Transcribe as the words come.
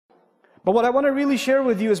But what I want to really share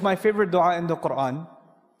with you is my favorite dua in the Quran.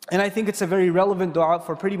 And I think it's a very relevant dua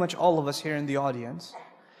for pretty much all of us here in the audience.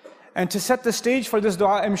 And to set the stage for this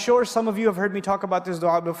dua, I'm sure some of you have heard me talk about this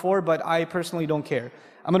dua before, but I personally don't care.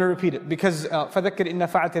 I'm going to repeat it because فَذَكِّرْ إِنَّ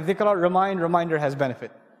فَعَتِ الذِّكْرَى, reminder has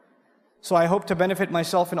benefit. So I hope to benefit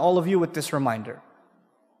myself and all of you with this reminder.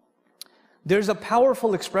 There's a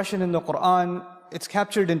powerful expression in the Quran. It's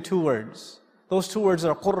captured in 2 words. Those 2 words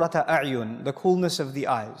are قُرَّةَ أَعْيُن, the coolness of the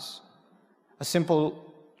eyes. A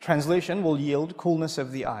simple translation will yield coolness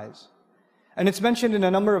of the eyes. And it's mentioned in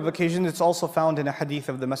a number of occasions. It's also found in a hadith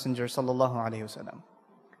of the Messenger sallallahu alaihi wasallam.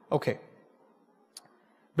 Okay.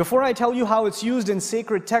 Before I tell you how it's used in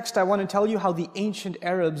sacred text, I want to tell you how the ancient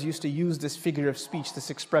Arabs used to use this figure of speech, this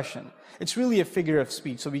expression. It's really a figure of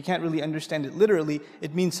speech, so we can't really understand it literally.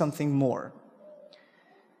 It means something more.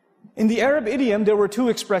 In the Arab idiom, there were 2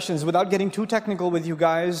 expressions. Without getting too technical with you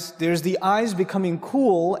guys, there's the eyes becoming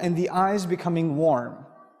cool and the eyes becoming warm.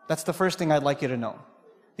 That's the first thing I'd like you to know.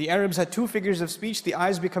 The Arabs had 2 figures of speech, the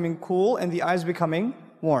eyes becoming cool and the eyes becoming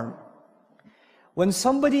warm. When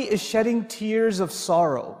somebody is shedding tears of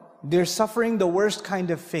sorrow, they're suffering the worst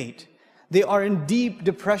kind of fate. They are in deep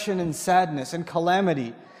depression and sadness and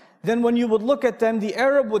calamity. Then when you would look at them, the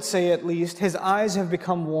Arab would say at least, his eyes have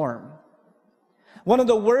become warm. One of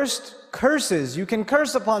the worst curses, you can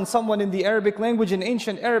curse upon someone in the Arabic language, in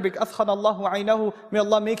ancient Arabic, أَثْخَنَ اللَّهُ عَيْنَهُ, may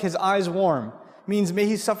Allah make his eyes warm. Means may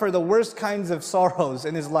he suffer the worst kinds of sorrows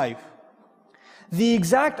in his life. The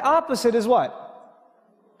exact opposite is what?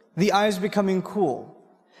 The eyes becoming cool.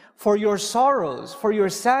 For your sorrows, for your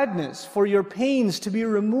sadness, for your pains to be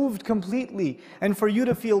removed completely, and for you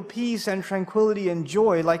to feel peace and tranquility and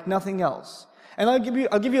joy like nothing else. And I'll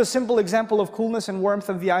give you a simple example of coolness and warmth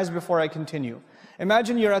of the eyes before I continue.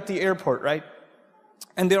 Imagine you're at the airport, right?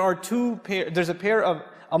 And there are 2 pairs, there's a pair of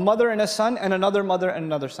a mother and a son, and another mother and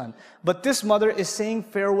another son. But this mother is saying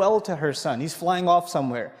farewell to her son. He's flying off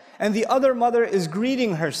somewhere. And the other mother is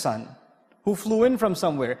greeting her son, who flew in from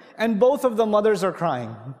somewhere. And both of the mothers are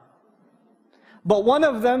crying. But one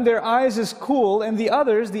of them, their eyes is cool, and the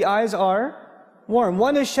others, the eyes are warm.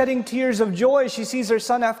 One is shedding tears of joy. She sees her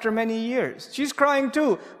son after many years. She's crying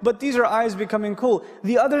too, but these are eyes becoming cool.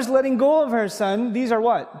 The other's letting go of her son. These are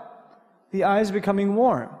what? The eyes becoming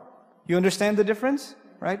warm. You understand the difference?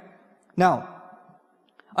 Right? Now,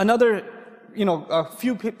 another, a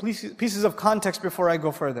few pieces of context before I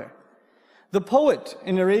go further. The poet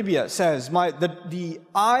in Arabia says, the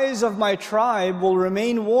eyes of my tribe will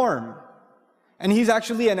remain warm. And he's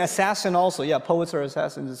actually an assassin also. Yeah, poets are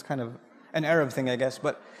assassins. It's kind of an Arab thing, I guess.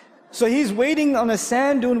 But so he's waiting on a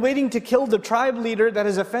sand dune, waiting to kill the tribe leader that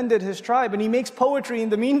has offended his tribe. And he makes poetry in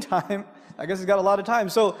the meantime. I guess he's got a lot of time.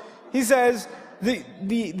 So he says,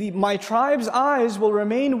 my tribe's eyes will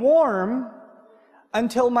remain warm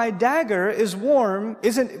until my dagger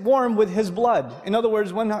isn't warm with his blood. In other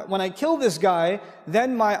words, when I kill this guy,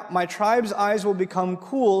 then my tribe's eyes will become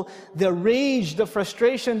cool. The rage, the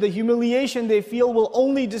frustration, the humiliation they feel will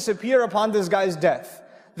only disappear upon this guy's death.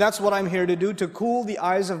 That's what I'm here to do, to cool the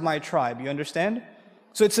eyes of my tribe. You understand?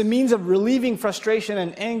 So it's a means of relieving frustration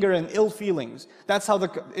and anger and ill feelings. That's how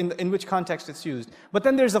in which context it's used. But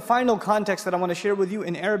then there's a final context that I want to share with you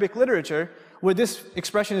in Arabic literature, where this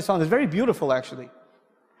expression is found. It's very beautiful, actually.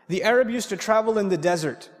 The Arab used to travel in the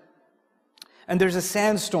desert, and there's a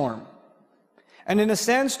sandstorm. And in a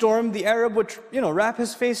sandstorm, the Arab would, wrap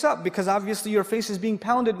his face up, because obviously your face is being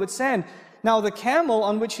pounded with sand. Now the camel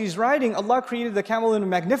on which he's riding, Allah created the camel in a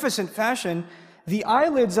magnificent fashion. The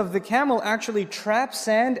eyelids of the camel actually trap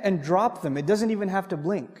sand and drop them. It doesn't even have to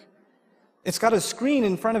blink. It's got a screen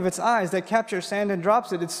in front of its eyes that captures sand and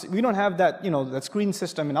drops it. We don't have that, that screen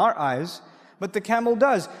system in our eyes, but the camel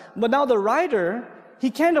does. But now the rider, he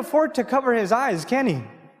can't afford to cover his eyes, can he?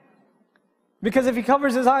 Because if he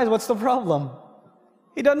covers his eyes, what's the problem?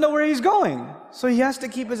 He doesn't know where he's going. So he has to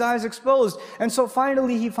keep his eyes exposed. And so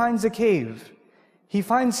finally he finds a cave. He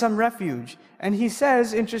finds some refuge. And he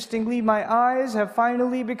says, interestingly, my eyes have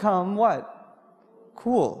finally become what?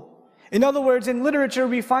 Cool. In other words, in literature,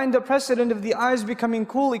 we find the precedent of the eyes becoming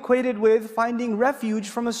cool equated with finding refuge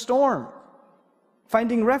from a storm.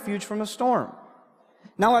 Finding refuge from a storm.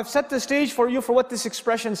 Now I've set the stage for you for what this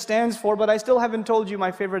expression stands for, but I still haven't told you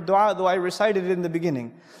my favorite dua, though I recited it in the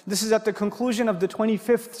beginning. This is at the conclusion of the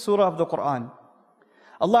 25th surah of the Quran.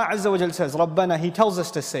 Allah Azza wa Jal says, Rabbana, He tells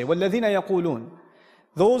us to say, وَالَّذِينَ يَقُولُونَ,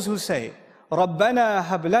 those who say, رَبَّنَا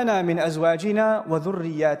هَبْ لَنَا مِنْ أَزْوَاجِنَا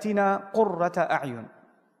وَذُرِّيَّاتِنَا قُرَّةَ أَعْيُنٍ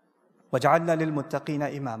وَجَعَلْنَا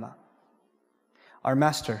لِلْمُتَّقِينَ إِمَامًا. Our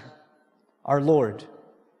Master, our Lord,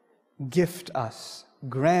 gift us,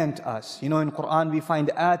 grant us. In Quran we find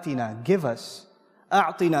atina, give us,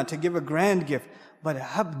 a'tina, to give a grand gift, but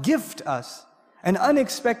gift us an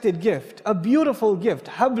unexpected gift, a beautiful gift.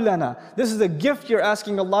 Hab lana. This is a gift you're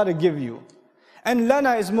asking Allah to give you. And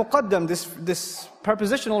lana is muqaddam. This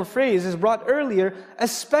prepositional phrase is brought earlier,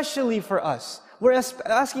 especially for us. We're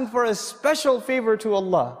asking for a special favor to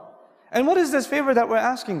Allah. And what is this favor that we're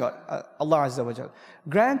asking Allah Azza wa Jal?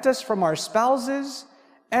 Grant us from our spouses,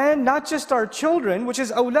 and not just our children, which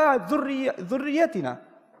is awlad, dhurriyatina.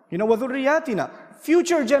 Wa dhurriyatina,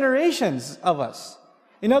 future generations of us.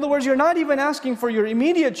 In other words, you're not even asking for your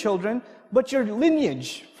immediate children, but your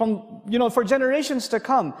lineage from, for generations to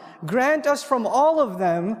come. Grant us from all of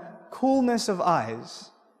them coolness of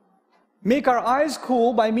eyes. Make our eyes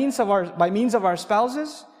cool by means of our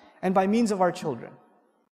spouses and by means of our children.